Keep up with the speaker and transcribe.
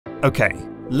Okay,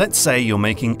 let's say you're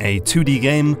making a 2D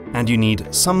game and you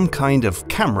need some kind of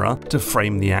camera to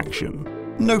frame the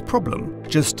action. No problem,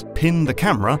 just pin the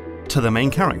camera to the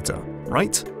main character,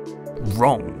 right?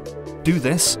 Wrong. Do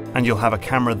this and you'll have a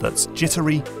camera that's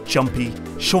jittery, jumpy,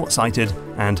 short-sighted,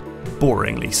 and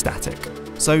boringly static.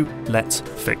 So let's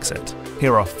fix it.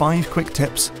 Here are 5 quick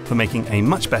tips for making a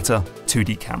much better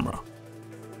 2D camera.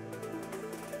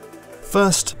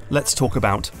 First, let's talk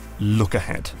about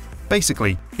Lookahead.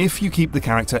 Basically, if you keep the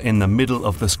character in the middle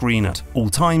of the screen at all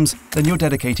times, then you're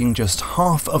dedicating just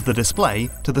half of the display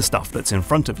to the stuff that's in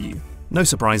front of you. No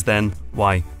surprise then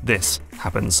why this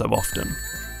happens so often.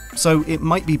 So it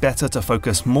might be better to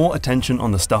focus more attention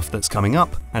on the stuff that's coming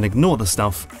up and ignore the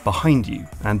stuff behind you,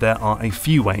 and there are a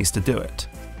few ways to do it.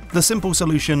 The simple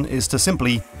solution is to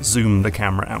simply zoom the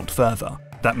camera out further.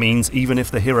 That means even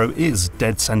if the hero is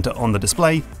dead center on the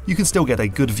display, you can still get a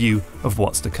good view of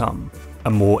what's to come. A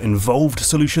more involved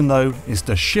solution though is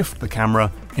to shift the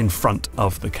camera in front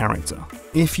of the character.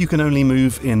 If you can only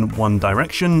move in one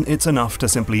direction, it's enough to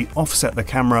simply offset the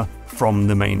camera from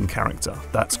the main character.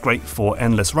 That's great for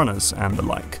endless runners and the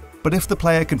like. But if the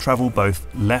player can travel both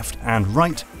left and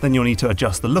right, then you'll need to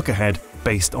adjust the look ahead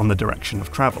based on the direction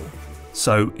of travel.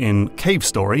 So in Cave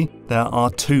Story, there are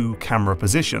 2 camera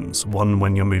positions, one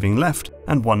when you're moving left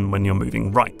and one when you're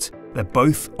moving right. They're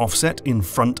both offset in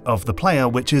front of the player,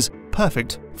 which is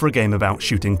perfect for a game about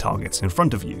shooting targets in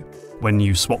front of you. When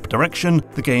you swap direction,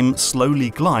 the game slowly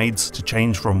glides to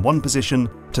change from one position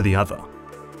to the other.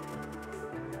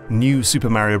 New Super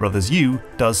Mario Bros. U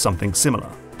does something similar.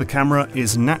 The camera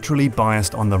is naturally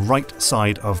biased on the right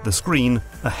side of the screen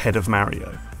ahead of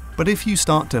Mario. But if you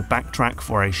start to backtrack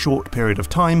for a short period of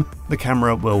time, the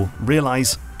camera will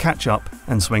realize, catch up,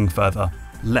 and swing further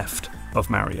left of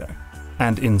Mario.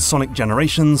 And in Sonic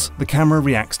Generations, the camera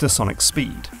reacts to Sonic's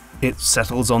speed. It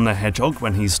settles on the hedgehog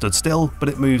when he's stood still, but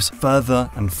it moves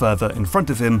further and further in front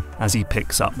of him as he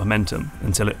picks up momentum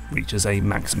until it reaches a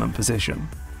maximum position.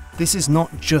 This is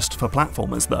not just for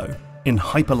platformers though. In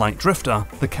Hyper Light Drifter,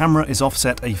 the camera is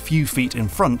offset a few feet in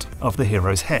front of the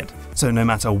hero's head, so no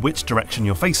matter which direction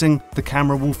you're facing, the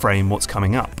camera will frame what's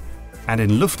coming up. And in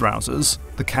Luftrausers,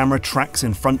 the camera tracks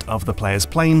in front of the player's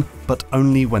plane, but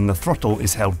only when the throttle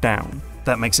is held down.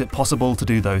 That makes it possible to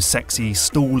do those sexy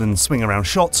stall and swing around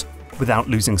shots without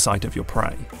losing sight of your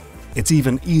prey. It's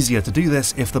even easier to do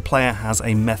this if the player has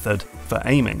a method for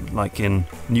aiming, like in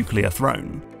Nuclear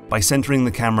Throne. By centering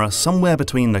the camera somewhere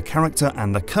between the character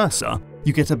and the cursor,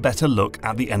 you get a better look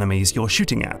at the enemies you're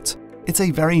shooting at. It's a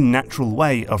very natural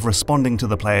way of responding to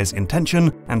the player's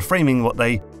intention and framing what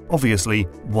they obviously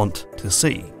want to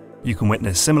see. You can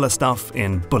witness similar stuff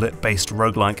in bullet-based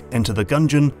roguelike Enter the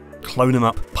Gungeon, Clone 'em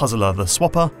Up Puzzler the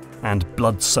Swapper, and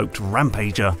blood-soaked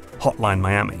Rampager Hotline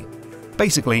Miami.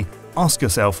 Basically, ask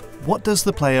yourself, what does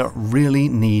the player really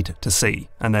need to see?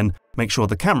 And then make sure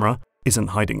the camera isn't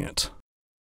hiding it.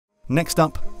 Next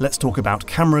up, let's talk about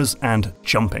cameras and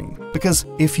jumping. Because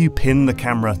if you pin the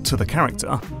camera to the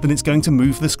character, then it's going to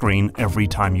move the screen every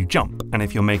time you jump. And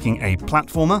if you're making a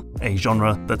platformer, a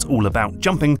genre that's all about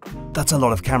jumping, that's a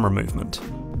lot of camera movement.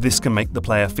 This can make the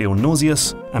player feel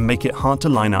nauseous and make it hard to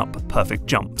line up perfect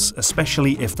jumps,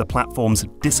 especially if the platforms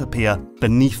disappear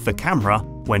beneath the camera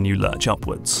when you lurch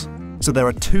upwards. So there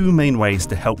are 2 main ways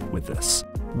to help with this.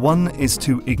 One is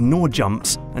to ignore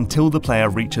jumps until the player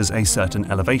reaches a certain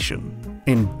elevation.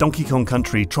 In Donkey Kong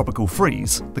Country Tropical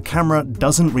Freeze, the camera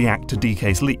doesn't react to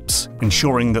DK's leaps,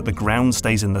 ensuring that the ground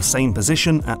stays in the same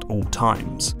position at all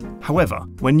times. However,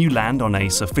 when you land on a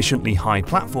sufficiently high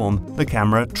platform, the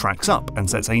camera tracks up and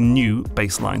sets a new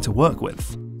baseline to work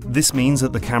with. This means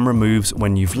that the camera moves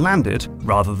when you've landed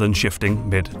rather than shifting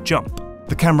mid-jump.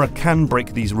 The camera can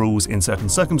break these rules in certain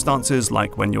circumstances,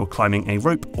 like when you're climbing a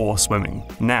rope or swimming.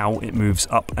 Now it moves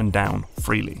up and down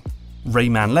freely.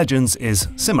 Rayman Legends is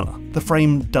similar. The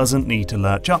frame doesn't need to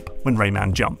lurch up when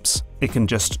Rayman jumps. It can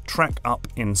just track up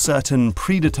in certain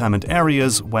predetermined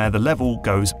areas where the level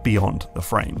goes beyond the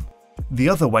frame. The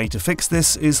other way to fix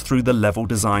this is through the level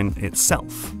design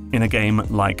itself. In a game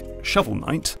like Shovel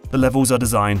Knight, the levels are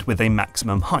designed with a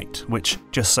maximum height, which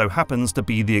just so happens to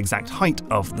be the exact height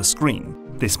of the screen.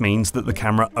 This means that the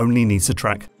camera only needs to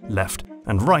track left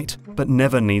and right, but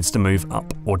never needs to move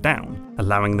up or down,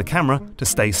 allowing the camera to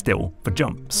stay still for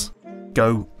jumps.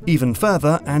 Go even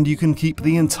further and you can keep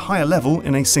the entire level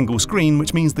in a single screen,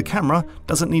 which means the camera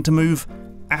doesn't need to move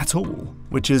at all,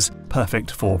 which is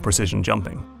perfect for precision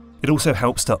jumping. It also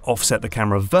helps to offset the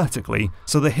camera vertically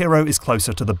so the hero is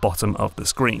closer to the bottom of the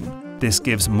screen. This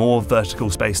gives more vertical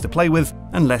space to play with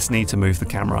and less need to move the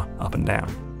camera up and down.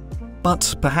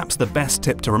 But perhaps the best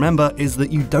tip to remember is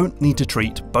that you don't need to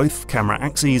treat both camera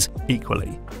axes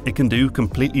equally. It can do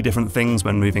completely different things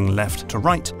when moving left to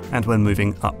right and when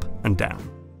moving up and down.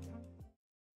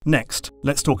 Next,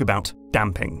 let's talk about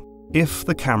damping. If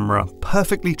the camera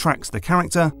perfectly tracks the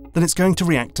character, then it's going to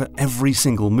react to every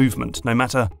single movement, no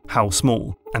matter how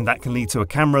small, and that can lead to a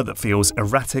camera that feels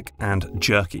erratic and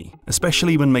jerky,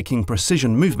 especially when making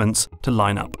precision movements to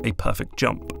line up a perfect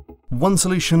jump. One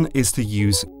solution is to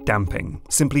use damping.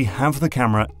 Simply have the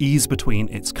camera ease between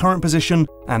its current position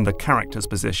and the character's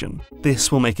position. This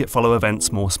will make it follow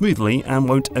events more smoothly and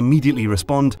won't immediately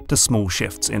respond to small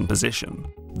shifts in position.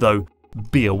 Though,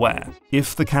 be aware,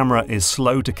 if the camera is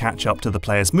slow to catch up to the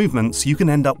player's movements, you can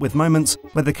end up with moments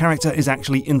where the character is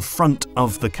actually in front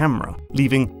of the camera,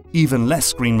 leaving even less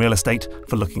screen real estate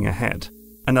for looking ahead.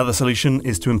 Another solution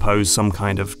is to impose some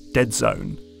kind of dead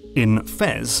zone. In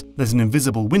Fez, there's an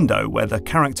invisible window where the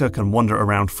character can wander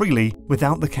around freely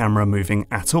without the camera moving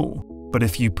at all. But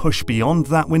if you push beyond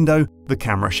that window, the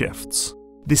camera shifts.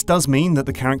 This does mean that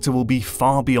the character will be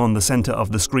far beyond the center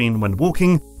of the screen when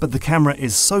walking, but the camera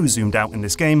is so zoomed out in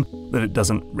this game that it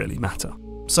doesn't really matter.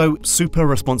 So, super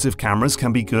responsive cameras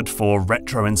can be good for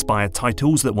retro-inspired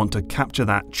titles that want to capture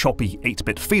that choppy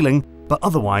 8-bit feeling, but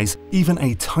otherwise, even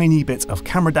a tiny bit of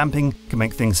camera damping can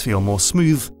make things feel more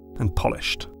smooth and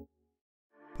polished.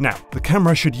 Now, the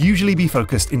camera should usually be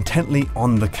focused intently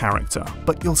on the character,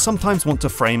 but you'll sometimes want to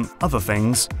frame other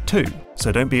things too,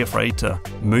 so don't be afraid to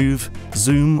move,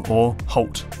 zoom, or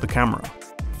halt the camera.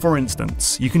 For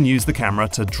instance, you can use the camera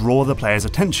to draw the player's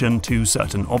attention to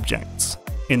certain objects.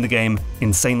 In the game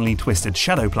Insanely Twisted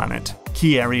Shadow Planet,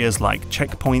 key areas like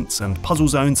checkpoints and puzzle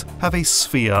zones have a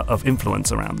sphere of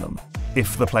influence around them.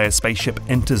 If the player's spaceship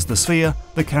enters the sphere,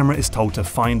 the camera is told to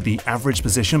find the average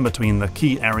position between the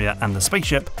key area and the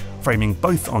spaceship, framing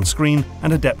both on screen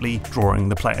and adeptly drawing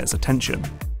the player's attention.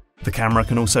 The camera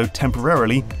can also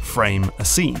temporarily frame a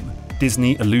scene.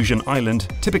 Disney Illusion Island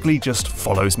typically just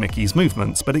follows Mickey's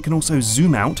movements, but it can also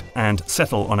zoom out and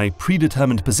settle on a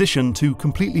predetermined position to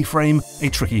completely frame a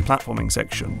tricky platforming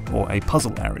section or a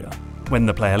puzzle area. When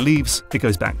the player leaves, it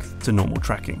goes back to normal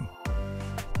tracking.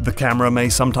 The camera may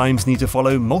sometimes need to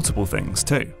follow multiple things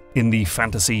too. In the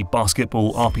fantasy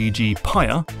basketball RPG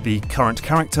Pyre, the current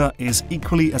character is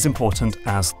equally as important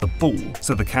as the ball,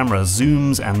 so the camera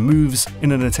zooms and moves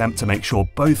in an attempt to make sure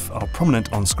both are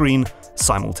prominent on screen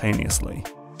simultaneously.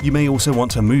 You may also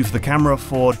want to move the camera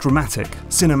for dramatic,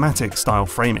 cinematic style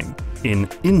framing. In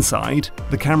Inside,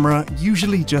 the camera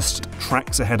usually just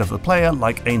tracks ahead of the player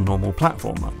like a normal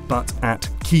platformer, but at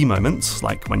key moments,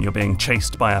 like when you're being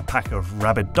chased by a pack of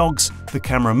rabid dogs, the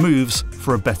camera moves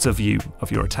for a better view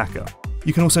of your attacker.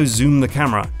 You can also zoom the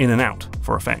camera in and out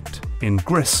for effect. In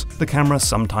Gris, the camera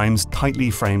sometimes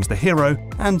tightly frames the hero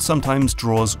and sometimes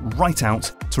draws right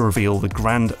out to reveal the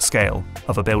grand scale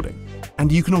of a building.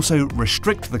 And you can also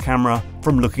restrict the camera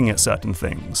from looking at certain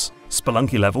things.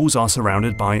 Spelunky levels are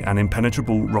surrounded by an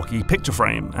impenetrable rocky picture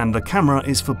frame, and the camera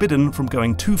is forbidden from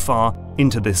going too far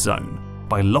into this zone.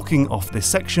 By locking off this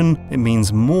section, it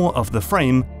means more of the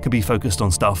frame can be focused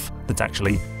on stuff that's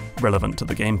actually relevant to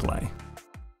the gameplay.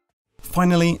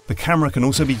 Finally, the camera can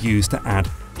also be used to add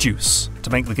juice, to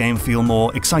make the game feel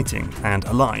more exciting and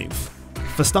alive.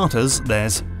 For starters,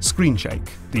 there's Screenshake,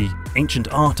 the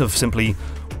ancient art of simply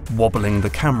wobbling the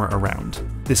camera around.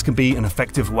 This can be an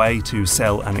effective way to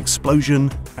sell an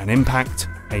explosion, an impact,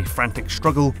 a frantic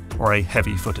struggle, or a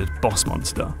heavy-footed boss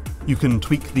monster. You can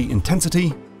tweak the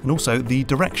intensity and also the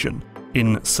direction.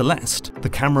 In Celeste, the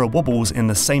camera wobbles in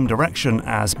the same direction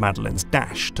as Madeline's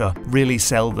dash to really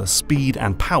sell the speed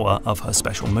and power of her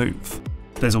special move.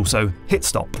 There's also Hit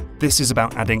Stop. This is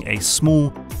about adding a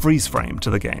small freeze frame to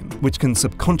the game, which can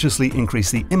subconsciously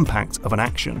increase the impact of an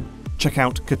action. Check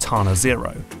out Katana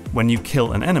Zero. When you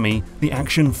kill an enemy, the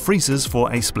action freezes for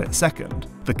a split second.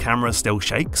 The camera still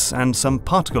shakes and some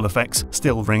particle effects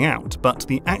still ring out, but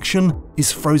the action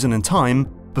is frozen in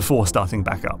time before starting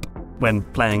back up. When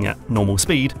playing at normal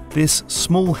speed, this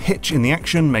small hitch in the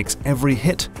action makes every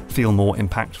hit feel more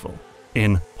impactful.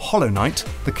 In Hollow Knight,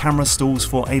 the camera stalls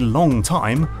for a long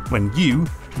time when you,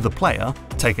 the player,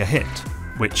 take a hit,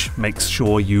 which makes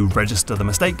sure you register the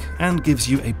mistake and gives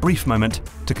you a brief moment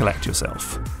to collect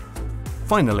yourself.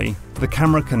 Finally, the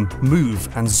camera can move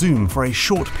and zoom for a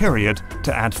short period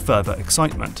to add further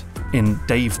excitement. In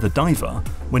Dave the Diver,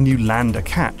 when you land a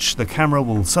catch, the camera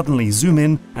will suddenly zoom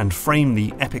in and frame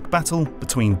the epic battle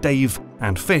between Dave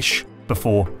and Fish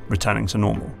before returning to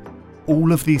normal.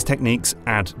 All of these techniques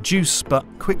add juice, but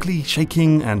quickly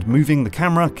shaking and moving the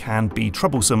camera can be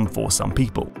troublesome for some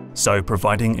people. So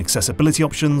providing accessibility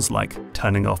options like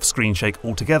turning off Screenshake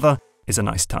altogether is a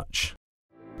nice touch.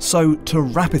 So to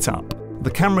wrap it up, the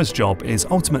camera's job is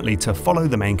ultimately to follow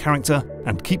the main character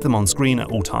and keep them on screen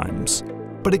at all times.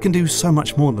 But it can do so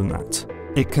much more than that.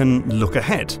 It can look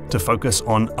ahead to focus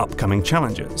on upcoming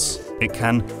challenges. It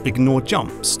can ignore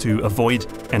jumps to avoid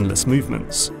endless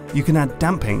movements. You can add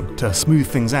damping to smooth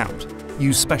things out,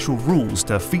 use special rules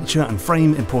to feature and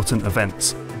frame important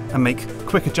events, and make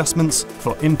quick adjustments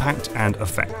for impact and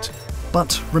effect.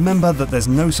 But remember that there's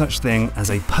no such thing as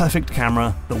a perfect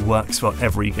camera that works for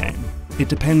every game. It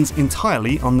depends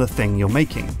entirely on the thing you're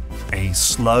making. A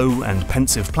slow and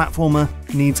pensive platformer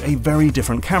needs a very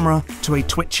different camera to a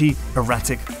twitchy,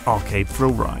 erratic arcade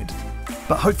thrill ride.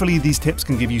 But hopefully these tips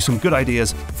can give you some good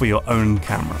ideas for your own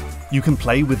camera. You can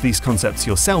play with these concepts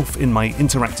yourself in my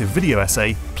interactive video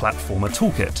essay, Platformer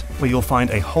Toolkit, where you'll find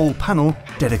a whole panel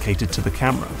dedicated to the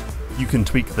camera. You can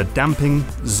tweak the damping,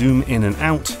 zoom in and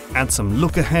out, add some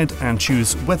look ahead, and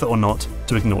choose whether or not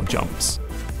to ignore jumps.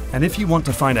 And if you want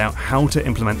to find out how to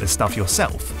implement this stuff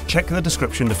yourself, check the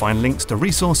description to find links to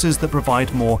resources that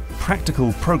provide more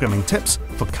practical programming tips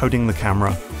for coding the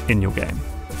camera in your game.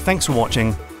 Thanks for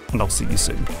watching, and I'll see you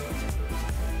soon.